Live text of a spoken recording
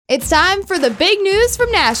It's time for the big news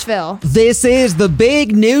from Nashville. This is the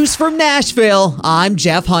big news from Nashville. I'm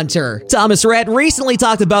Jeff Hunter. Thomas Rhett recently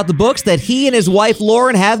talked about the books that he and his wife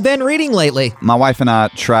Lauren have been reading lately. My wife and I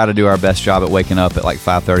try to do our best job at waking up at like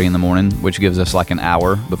 5:30 in the morning, which gives us like an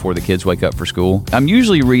hour before the kids wake up for school. I'm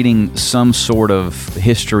usually reading some sort of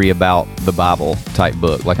history about the Bible type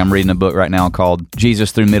book. Like I'm reading a book right now called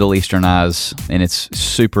Jesus Through Middle Eastern Eyes, and it's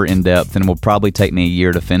super in-depth and will probably take me a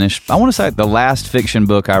year to finish. I want to say the last fiction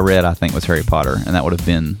book I read, I think, was Harry Potter, and that would have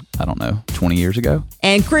been, 20 years ago.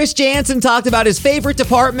 And Chris Janson talked about his favorite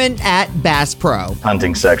department at Bass Pro.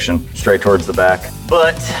 Hunting section, straight towards the back.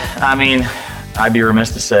 But, I'd be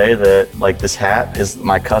remiss to say that, this hat is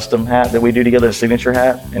my custom hat that we do together, a signature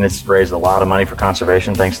hat, and it's raised a lot of money for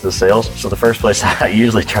conservation thanks to the sales. So the first place I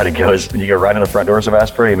usually try to go is when you go right in the front doors of Bass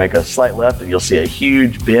Pro, you make a slight left, and you'll see a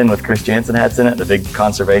huge bin with Chris Janson hats in it, the big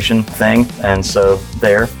conservation thing. And so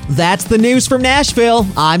there. That's the news from Nashville.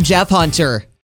 I'm Jeff Hunter.